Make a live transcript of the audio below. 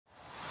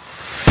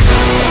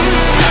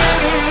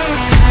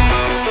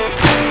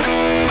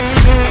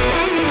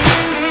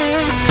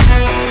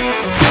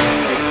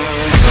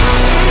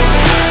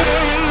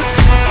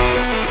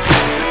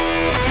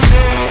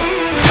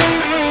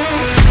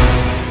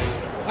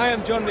Hi,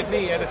 I'm John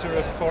McNee, editor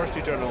of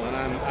Forestry Journal, and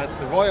I'm at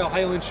the Royal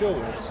Highland Show.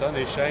 The sun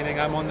is shining.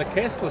 I'm on the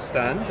Kesla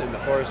stand in the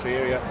forestry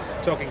area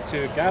talking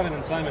to Gavin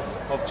and Simon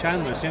of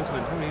Chandlers.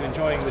 Gentlemen, how are you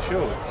enjoying the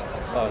show?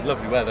 Oh,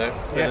 lovely weather.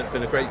 Yes. It's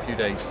been a great few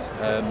days.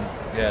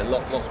 Yeah,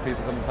 lots of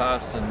people coming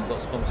past and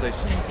lots of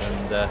conversations,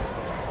 and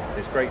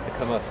it's great to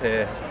come up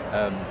here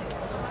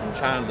from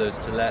Chandlers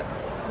to let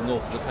the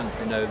north of the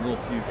country know, the north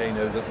of the UK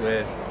know that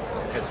we're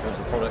Kesla as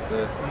a product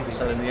that we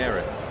sell in the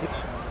area.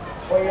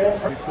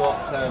 We've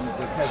got the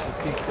Kesla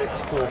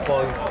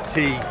C645T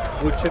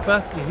wood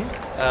chipper,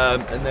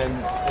 and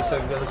then just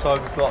over the other side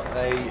we've got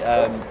a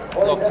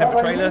log timber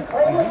trailer,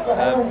 both of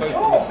them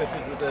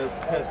fitted with the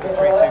Kesla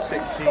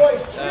 3260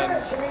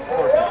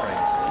 forestry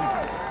frames.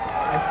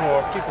 And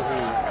for people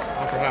who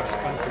are perhaps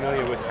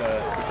unfamiliar with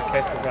the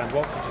Kesla brand,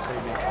 what would you say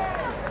makes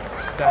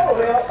it stand out?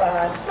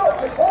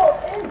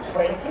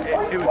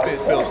 It would be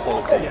its build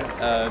quality.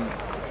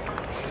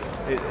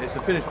 It's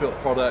a Finnish-built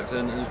product,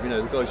 and as we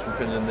know, the guys from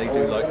Finland, they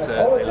like to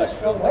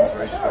build things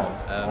very strong,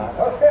 and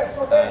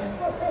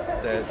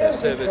their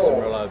service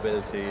and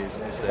reliability is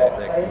their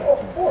key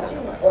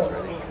selling factors,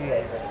 really.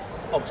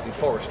 Obviously,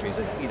 forestry is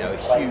a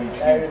huge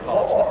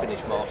part of the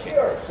Finnish market,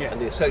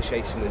 and the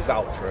association with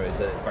Valtra is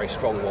a very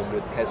strong one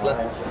with Kesla.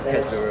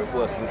 Kesla are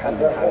working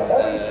hand in hand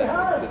with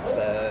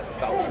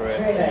Valtra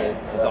in the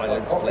design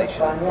and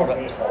installation of the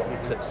product.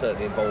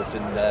 Certainly involved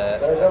in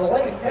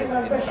assisting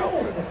Kesla in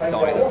Valtra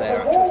design of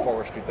their actual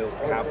forestry-built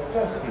cab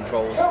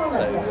controls. So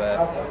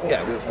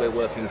we're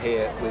working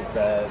here with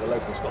the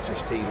local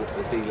Scottish team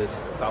as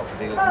dealers, Valtra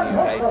dealers in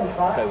the UK.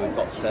 So we've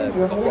got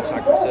Ross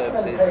Agri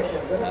Services,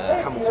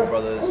 Hamilton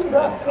Brothers,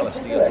 and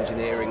Alistair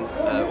Engineering,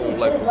 all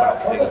local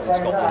Valtra dealers in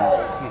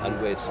Scotland, and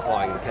we're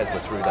supplying the Kesla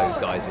through those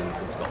guys in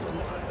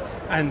Scotland.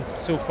 And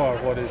so far,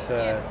 what is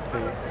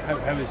how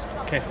has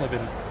Kesla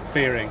been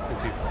faring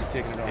since you've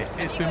taken it on?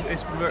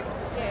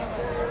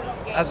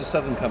 As a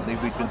southern company,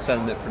 we've been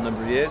selling it for a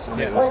number of years,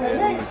 and it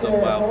always done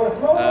well.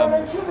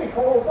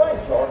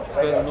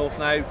 Further north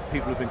now,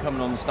 people have been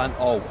coming on the stand.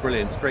 Oh,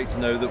 brilliant! It's great to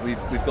know that we've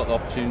got the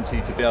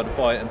opportunity to be able to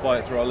buy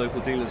it through our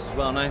local dealers as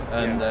well now,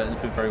 and it's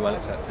been very well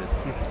accepted.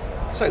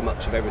 So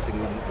much of everything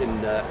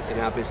in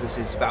our business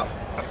is about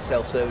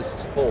after-sales service and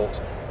support,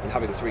 and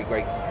having three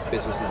great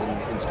businesses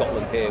in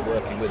Scotland here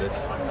working with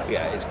us,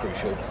 it's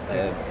crucial.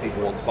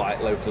 People want to buy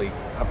it locally,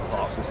 have the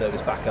parts and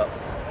service back up,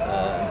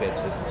 and be able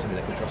to do something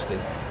they can trust in.